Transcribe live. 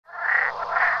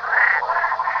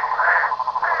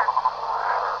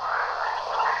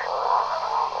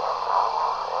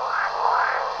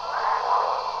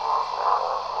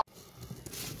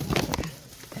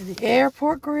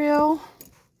Airport grill.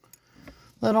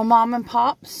 Little mom and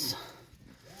pops.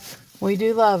 We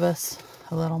do love us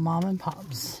a little mom and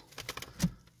pops.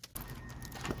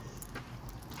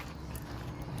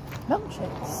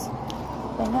 Milkshakes.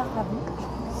 They now have milkshakes.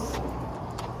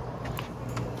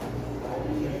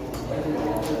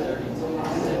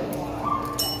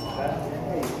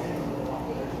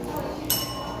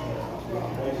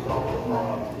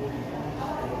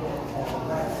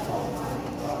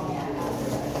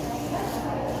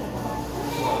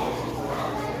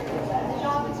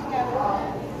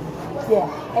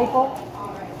 Yeah, April.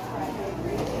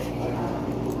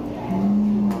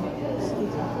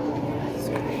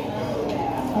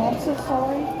 Oh, I'm so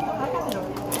sorry.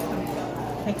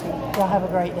 Thank you. Y'all have a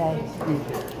great day.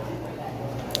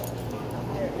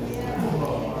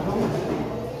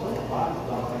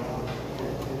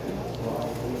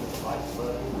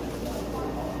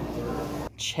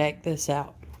 Check this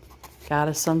out.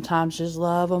 Gotta sometimes just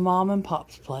love a mom and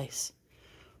pop's place.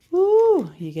 Woo,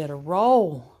 you get a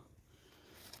roll.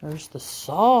 There's the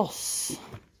sauce.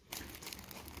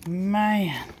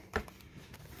 Man.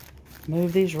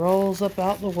 Move these rolls up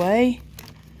out the way.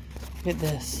 Look at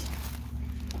this.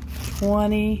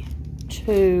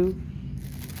 22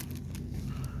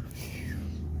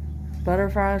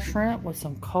 butterfly shrimp with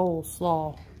some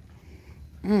coleslaw.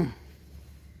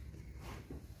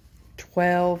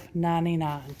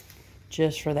 $12.99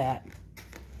 just for that.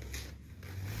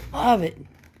 Love it.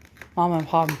 Mom and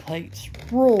pop plates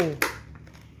rule.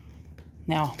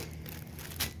 Now,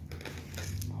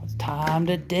 it's time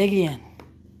to dig in.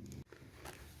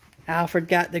 Alfred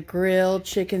got the grilled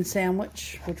chicken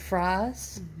sandwich with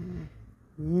fries.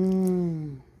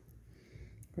 Grilled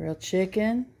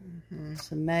chicken,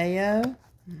 some mayo,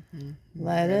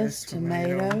 lettuce,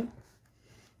 tomato, a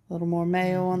little more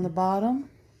mayo on the bottom.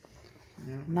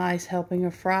 Yep. Nice helping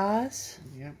of fries.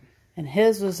 Yep. And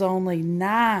his was only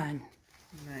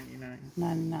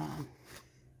 $9.99.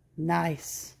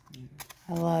 Nice.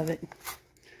 I love it.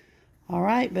 All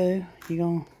right, boo. You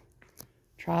gonna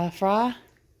try a fry?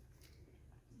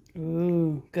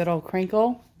 Ooh, good old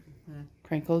crinkle.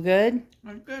 Crinkle good?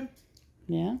 That's good.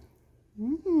 Yeah.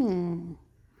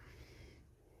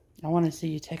 I want to see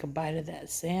you take a bite of that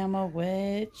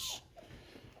sandwich.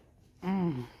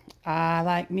 I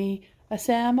like me a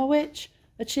sandwich,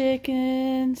 a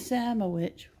chicken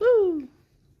sandwich. Woo!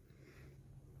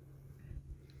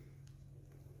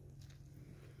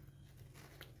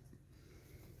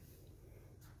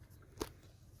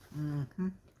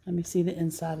 Let me see the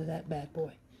inside of that bad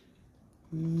boy.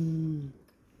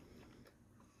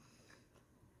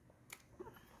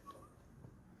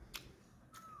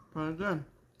 Pretty good.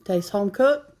 Tastes home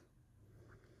cooked?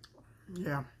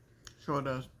 Yeah, sure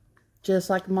does. Just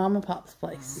like Mom and Pop's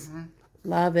place.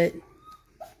 Love it.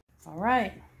 All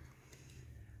right.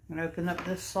 I'm going to open up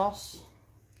this sauce.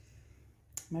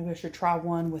 Maybe I should try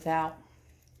one without.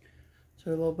 So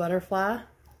a little butterfly.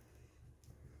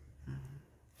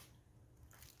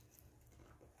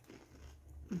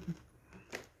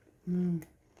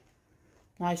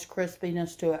 Nice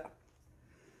crispiness to it.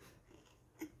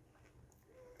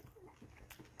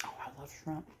 Oh, I love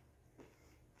shrimp.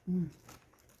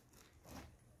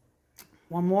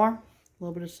 One more. A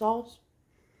little bit of sauce.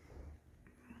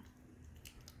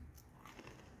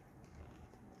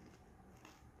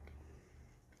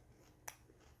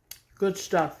 Good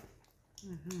stuff.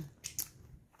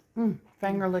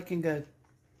 Finger licking good.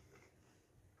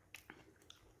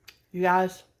 You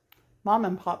guys, mom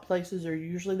and pop places are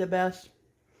usually the best.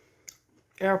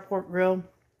 Airport grill.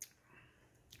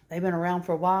 They've been around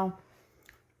for a while.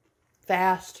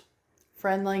 Fast,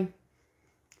 friendly,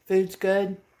 food's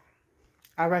good.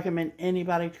 I recommend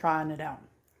anybody trying it out.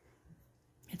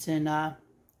 It's in the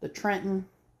Trenton,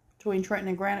 between Trenton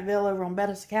and Graniteville over on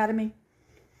Bettis Academy.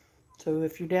 So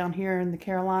if you're down here in the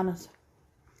Carolinas,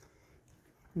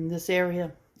 in this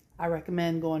area, I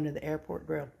recommend going to the Airport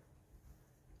Grill.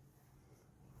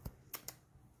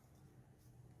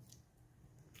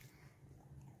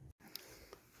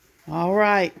 All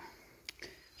right.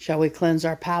 Shall we cleanse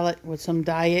our palate with some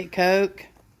Diet Coke?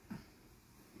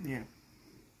 Yeah.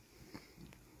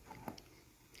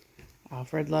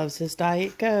 Alfred loves his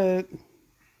Diet Coke.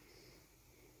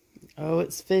 Oh,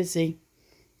 it's fizzy.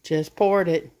 Just poured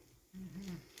it.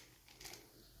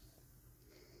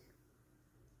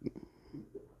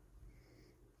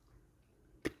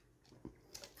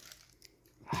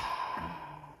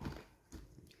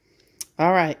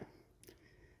 All right.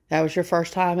 That was your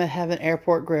first time at having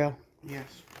Airport Grill.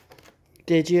 Yes.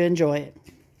 Did you enjoy it?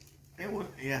 It was.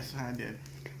 Yes, I did.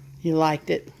 You liked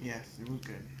it? Yes, it was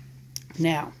good.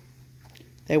 Now,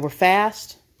 they were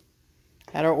fast,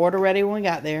 Had our order ready when we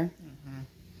got there.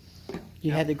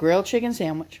 You had the grilled chicken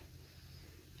sandwich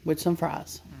with some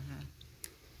fries.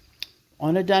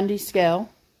 On a Dundee scale,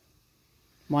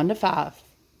 1 to 5,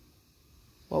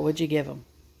 what would you give them?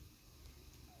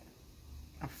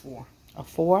 A 4. A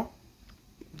 4?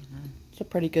 It's a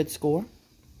pretty good score.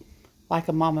 Like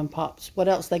a mom and pop's. What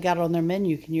else they got on their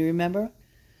menu? Can you remember?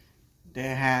 They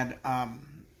had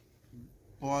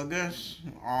burgers,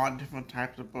 all different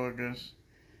types of burgers,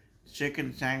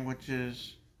 chicken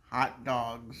sandwiches, hot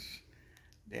dogs.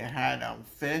 They had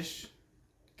fish,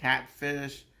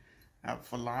 catfish,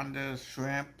 filanders,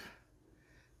 shrimp.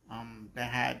 They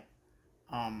had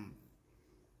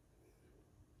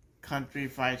country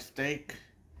fried steak,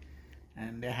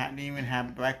 and they hadn't even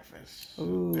had breakfast.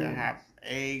 Ooh. They have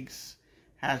eggs,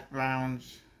 hash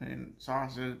browns, and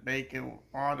sausage, bacon,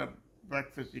 all the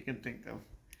breakfast you can think of.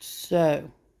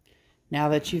 So, now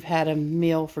that you've had a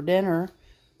meal for dinner,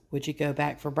 would you go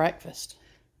back for breakfast?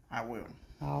 I will.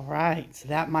 All right. So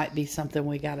that might be something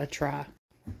we got to try.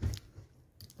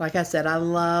 Like I said, I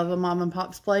love a mom and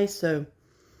pop's place. So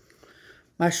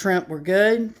my shrimp were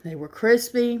good. They were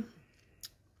crispy.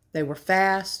 They were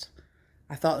fast.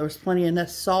 I thought there was plenty enough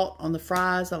salt on the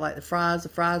fries. I like the fries. The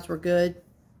fries were good.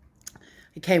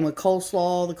 It came with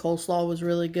coleslaw. The coleslaw was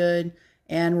really good.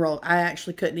 And roll. I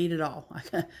actually couldn't eat it all.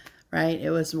 Right?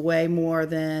 It was way more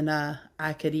than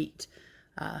I could eat.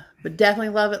 But definitely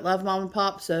love it. Love mom and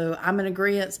pop. So I'm in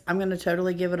agreement. I'm going to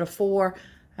totally give it a 4.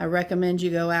 I recommend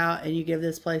you go out and you give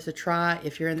this place a try.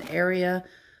 If you're in the area,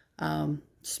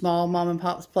 small mom and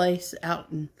pop's place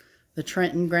out in the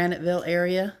Trenton, Graniteville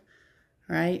area,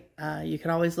 right? You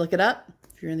can always look it up.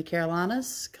 If you're in the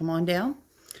Carolinas, come on down.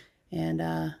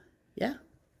 And yeah,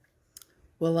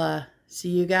 we'll see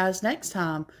you guys next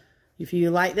time. If you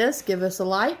like this, give us a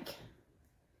like,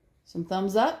 some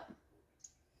thumbs up.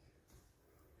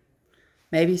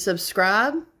 Maybe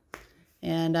subscribe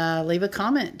and leave a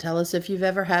comment. Tell us if you've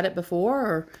ever had it before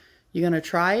or you're going to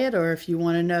try it, or if you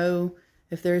want to know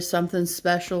if there's something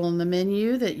special on the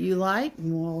menu that you like,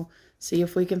 and we'll see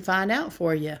if we can find out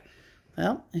for you.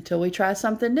 Well, until we try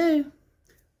something new,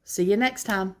 see you next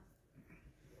time.